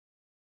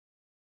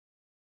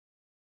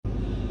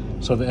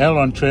So the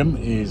aileron trim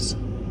is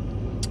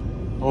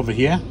over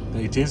here.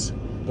 There it is.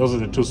 Those are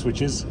the two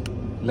switches,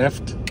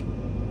 left,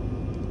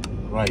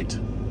 right.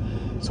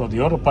 So the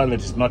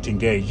autopilot is not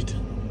engaged,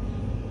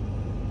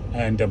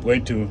 and I'm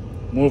going to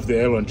move the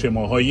aileron trim,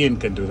 or Hoyin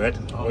can do that.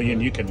 Okay.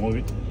 Hoyin, you can move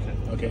it.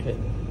 Okay.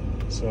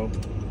 So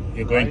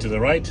you're going to the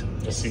right.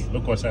 Let's see.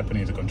 Look what's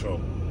happening to the control.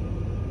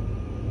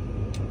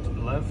 To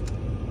the left.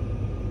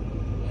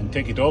 And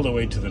take it all the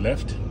way to the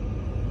left.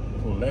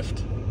 Pull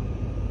left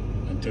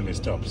until it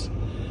stops.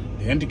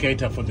 The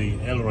indicator for the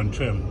aileron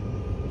trim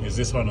is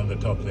this one on the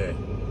top there.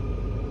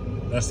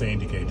 That's the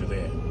indicator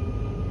there.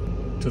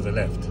 To the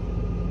left.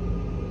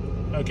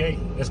 Okay,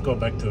 let's go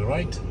back to the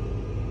right.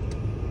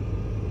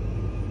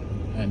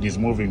 And he's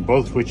moving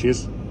both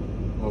switches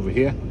over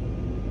here.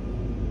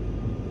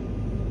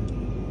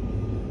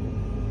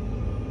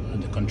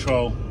 And the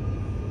control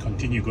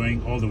continue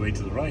going all the way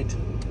to the right.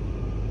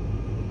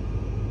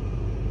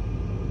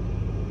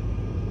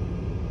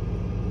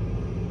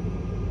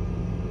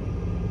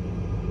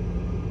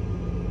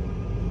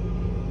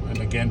 And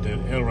again, the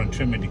aileron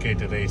trim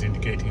indicator there is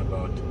indicating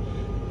about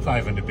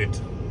 5 and a bit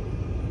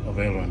of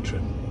aileron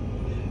trim.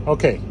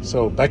 Okay,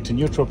 so back to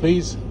neutral,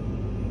 please.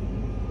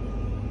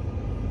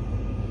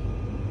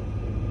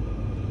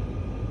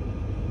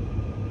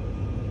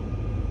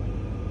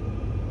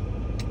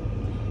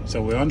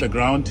 So we're on the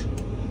ground,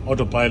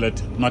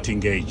 autopilot not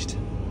engaged.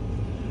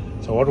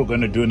 So what we're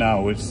going to do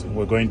now is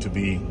we're going to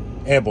be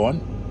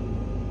airborne,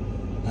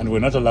 and we're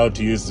not allowed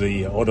to use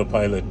the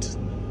autopilot.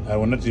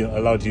 We're not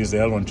allowed to use the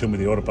aileron trim with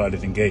the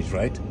autopilot engaged,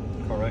 right?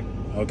 Correct.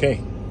 Okay,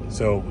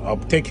 so I'll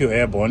take you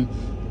airborne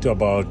to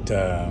about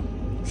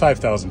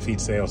 5,000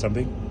 feet, say, or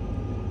something.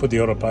 Put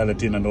the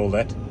autopilot in and all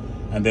that,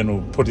 and then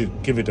we'll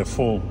give it a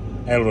full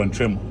aileron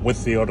trim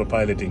with the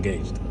autopilot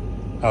engaged.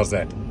 How's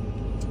that?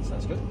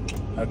 Sounds good.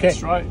 Okay. Let's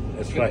try.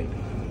 Let's try.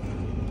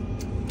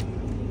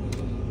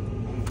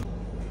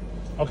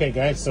 Okay,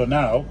 guys, so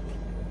now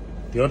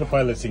the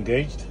autopilot's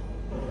engaged.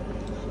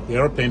 The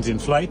airplane's in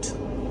flight.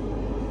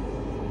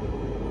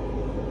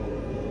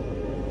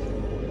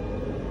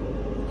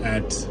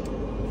 At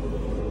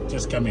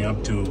just coming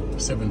up to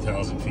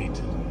 7,000 feet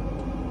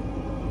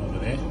over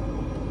there.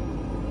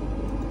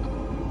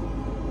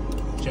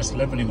 Just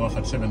leveling off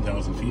at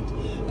 7,000 feet.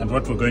 And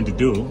what we're going to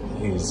do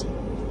is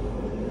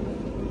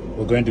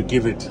we're going to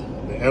give it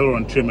the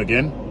aileron trim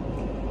again.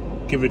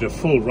 Give it a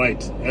full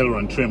right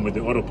aileron trim with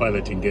the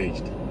autopilot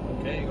engaged.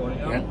 Okay,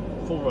 going up. Yeah?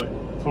 Full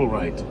right. Full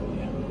right.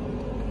 Yeah.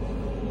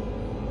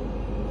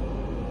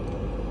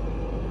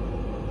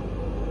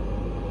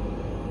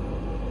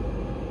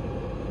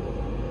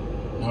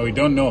 Now we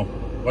don't know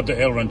what the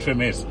aileron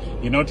trim is.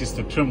 You notice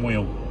the trim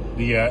wheel,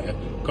 the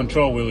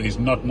control wheel is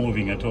not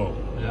moving at all.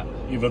 Yeah.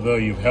 Even though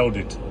you've held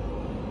it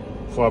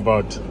for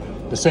about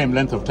the same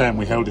length of time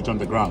we held it on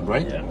the ground,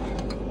 right? Yeah.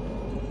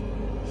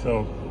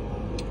 So.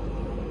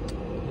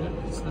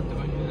 Yeah, it's not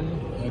doing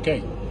anything.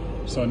 Okay.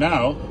 So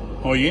now,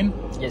 Hoyin?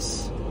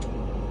 Yes.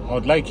 I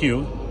would like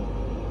you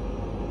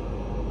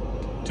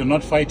to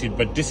not fight it,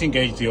 but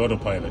disengage the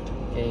autopilot.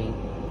 Okay,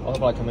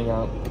 autopilot coming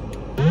out.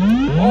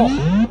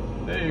 Oh,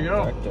 there you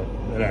go.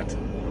 Look at that.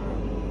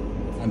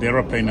 And the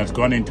aeroplane has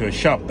gone into a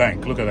sharp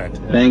bank. Look at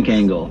that. Bank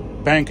angle.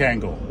 Bank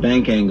angle.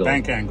 Bank angle.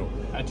 Bank angle.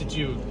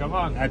 Attitude, come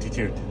on.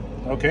 Attitude.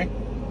 Okay.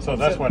 So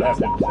that's what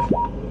happened.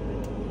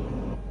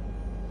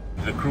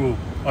 The crew,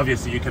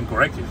 obviously you can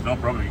correct it. No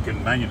problem. You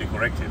can manually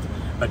correct it.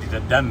 But it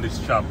had done this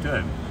sharp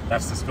turn.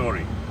 That's the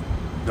story.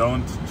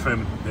 Don't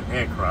trim the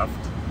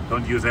aircraft.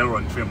 Don't use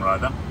aileron trim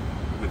rather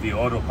with the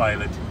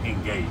autopilot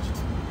engaged.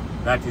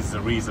 That is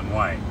the reason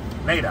why.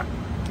 Later.